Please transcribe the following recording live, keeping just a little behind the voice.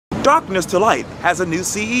Darkness to Light has a new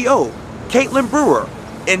CEO, Katelyn Brewer.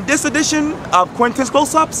 In this edition of Quintin's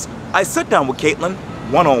Close-Ups, I sit down with Katelyn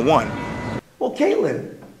one-on-one. Well,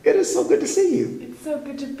 Katelyn, it is so good to see you. It's so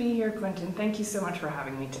good to be here, Quintin. Thank you so much for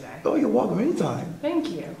having me today. Oh, you're welcome anytime.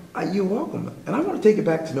 Thank you. You're welcome. And I want to take it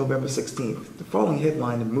back to November 16th. The following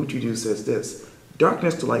headline in Mutudu says this: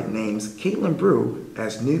 Darkness to Light names Katelyn Brewer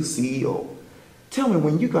as new CEO. Tell me,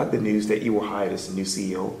 when you got the news that you were hired as the new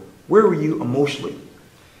CEO, where were you emotionally?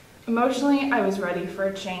 Emotionally, I was ready for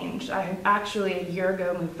a change. I had actually a year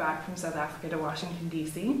ago moved back from South Africa to Washington,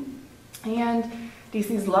 D.C. And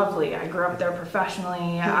D.C.'s lovely. I grew up there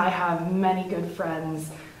professionally. I have many good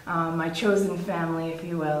friends, my chosen family, if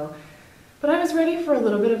you will. But I was ready for a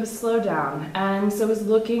little bit of a slowdown, and so I was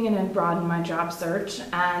looking and had broadened my job search.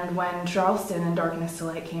 And when Charleston and Darkness to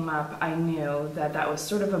Light came up, I knew that that was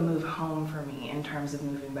sort of a move home for me in terms of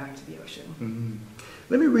moving back to the ocean. Mm-hmm.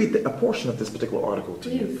 Let me read a portion of this particular article to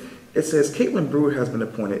you. It says, Katelyn Brewer has been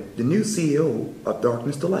appointed the new CEO of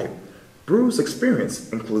Darkness to Light. Brewer's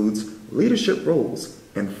experience includes leadership roles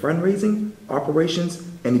in fundraising, operations,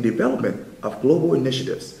 and the development of global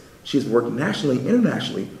initiatives. She has worked nationally and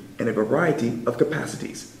internationally in a variety of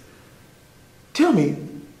capacities. Tell me,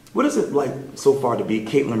 what is it like so far to be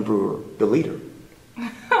Katelyn Brewer, the leader?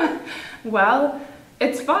 Well,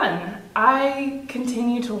 it's fun. I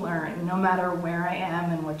continue to learn no matter where I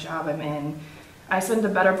am and what job I'm in. I spent the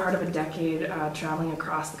better part of a decade traveling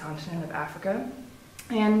across the continent of Africa.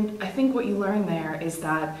 And I think what you learn there is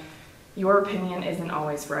that your opinion isn't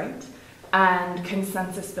always right. And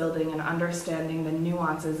consensus building and understanding the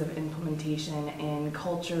nuances of implementation in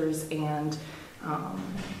cultures and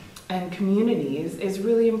communities is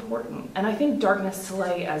really important. And I think Darkness to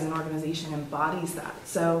Light as an organization embodies that.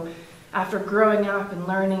 So after growing up and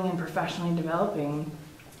learning and professionally developing,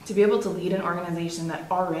 to be able to lead an organization that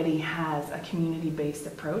already has a community-based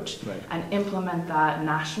approach and implement that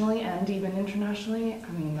nationally and even internationally,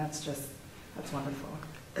 I mean, that's wonderful.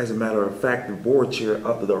 As a matter of fact, the board chair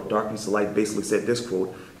of the Darkness to Light basically said this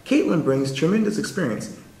quote: Katelyn brings tremendous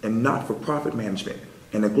experience in not-for-profit management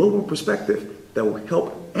and a global perspective that will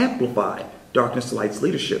help amplify Darkness to Light's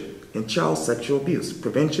leadership in child sexual abuse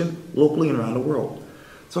prevention locally and around the world.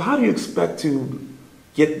 So how do you expect to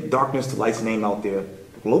get Darkness to Light's name out there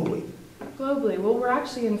globally? Globally? Well, we're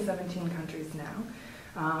actually in 17 countries now.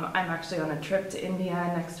 I'm actually on a trip to India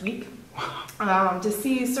next week to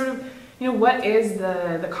see sort of, what is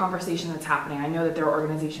the conversation that's happening. I know that there are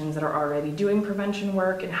organizations that are already doing prevention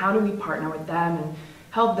work, and how do we partner with them and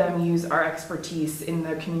help them use our expertise in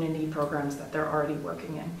the community programs that they're already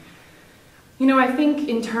working in. I think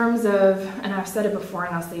in terms of, and I've said it before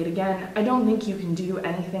and I'll say it again, I don't think you can do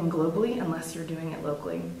anything globally unless you're doing it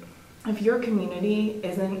locally. If your community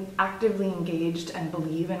isn't actively engaged and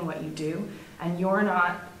believe in what you do, and you're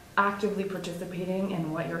not actively participating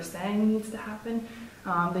in what you're saying needs to happen,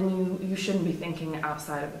 then you shouldn't be thinking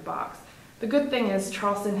outside of the box. The good thing is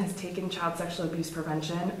Charleston has taken child sexual abuse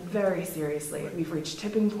prevention very seriously. We've reached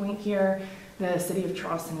tipping point here. The city of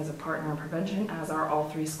Charleston is a partner in prevention, as are all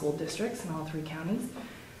 3 school districts in all 3 counties.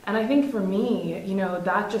 And I think for me,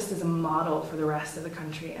 that just is a model for the rest of the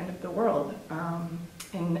country and of the world,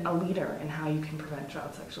 and a leader in how you can prevent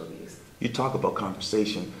child sexual abuse. You talk about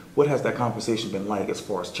conversation. What has that conversation been like as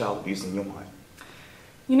far as child abuse in your mind?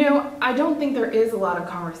 I don't think there is a lot of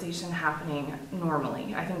conversation happening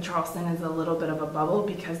normally. I think Charleston is a little bit of a bubble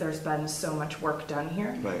because there's been so much work done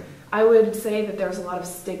here. Right. I would say that there's a lot of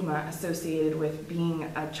stigma associated with being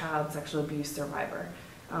a child sexual abuse survivor.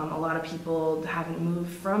 A lot of people haven't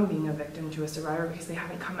moved from being a victim to a survivor because they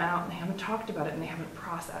haven't come out and they haven't talked about it and they haven't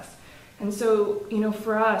processed. And so,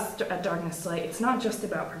 for us at Darkness to Light, it's not just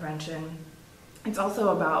about prevention. It's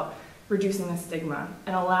also about reducing the stigma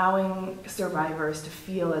and allowing survivors to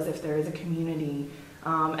feel as if there is a community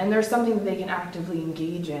and there's something that they can actively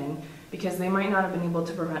engage in, because they might not have been able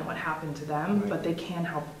to prevent what happened to them, but they can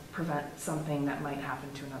help prevent something that might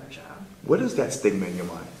happen to another child. What is that stigma in your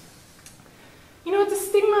mind? It's a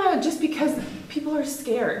stigma just because people are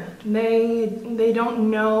scared. They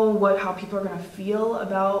don't know how people are going to feel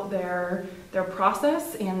about their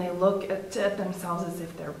process, and they look at themselves as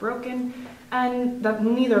if they're broken, and that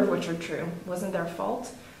neither of which are true. It wasn't their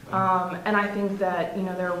fault. And I think that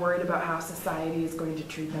they're worried about how society is going to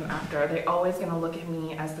treat them after. Are they always going to look at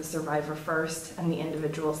me as the survivor first and the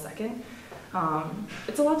individual second?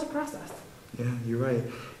 It's a lot to process. Yeah, you're right.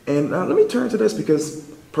 And let me turn to this, because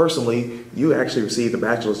personally, you actually received a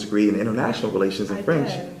bachelor's degree in international relations and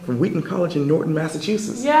French from Wheaton College in Norton,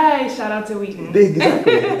 Massachusetts. Yay, shout out to Wheaton.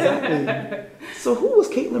 Exactly. So who was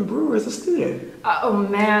Katelyn Brewer as a student? Oh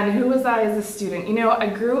man, who was I as a student? I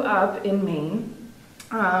grew up in Maine.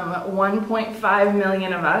 1.5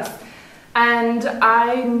 million of us. And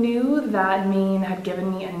I knew that Maine had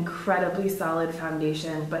given me an incredibly solid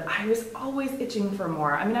foundation, but I was always itching for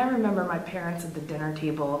more. I mean, I remember my parents at the dinner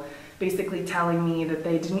table basically telling me that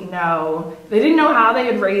they didn't know how they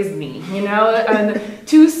had raised me, you know, and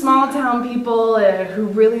two small town people who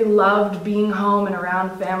really loved being home and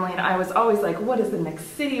around family. And I was always like, what is the next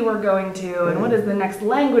city we're going to? And what is the next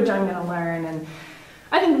language I'm going to learn? And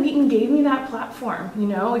I think Wheaton gave me that platform, you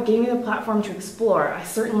know, it gave me the platform to explore. I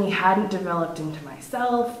certainly hadn't developed into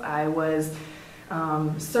myself. I was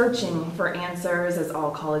searching for answers, as all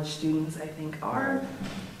college students, I think, are.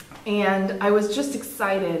 And I was just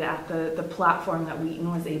excited at the platform that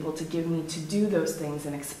Wheaton was able to give me to do those things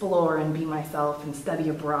and explore and be myself and study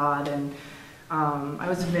abroad. And I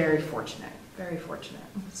was very fortunate, very fortunate.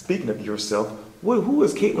 Speaking of yourself, who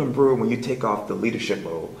is Katelyn Brewer when you take off the leadership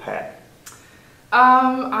role hat?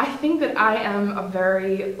 I think that I am a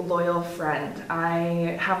very loyal friend.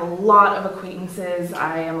 I have a lot of acquaintances.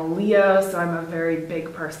 I am a Leo, so I'm a very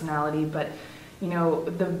big personality, but you know,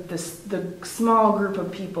 the small group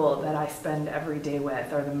of people that I spend every day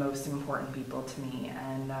with are the most important people to me,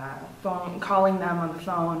 and calling them on the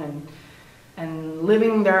phone and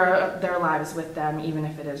living their lives with them, even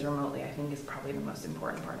if it is remotely, I think is probably the most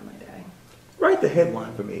important part of my day. Write the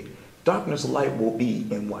headline for me. Darkness to Light will be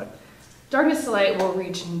in what? Darkness to Light will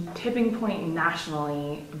reach tipping point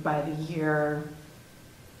nationally by the year,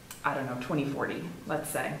 I don't know, 2040, let's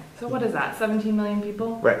say. So what is that, 17 million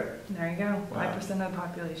people? Right. There you go, Wow. 5% of the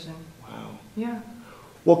population. Wow. Yeah.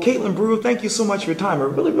 Well, Katelyn Brewer, thank you so much for your time. I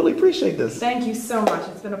really, really appreciate this. Thank you so much.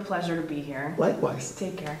 It's been a pleasure to be here. Likewise.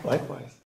 Take care. Likewise.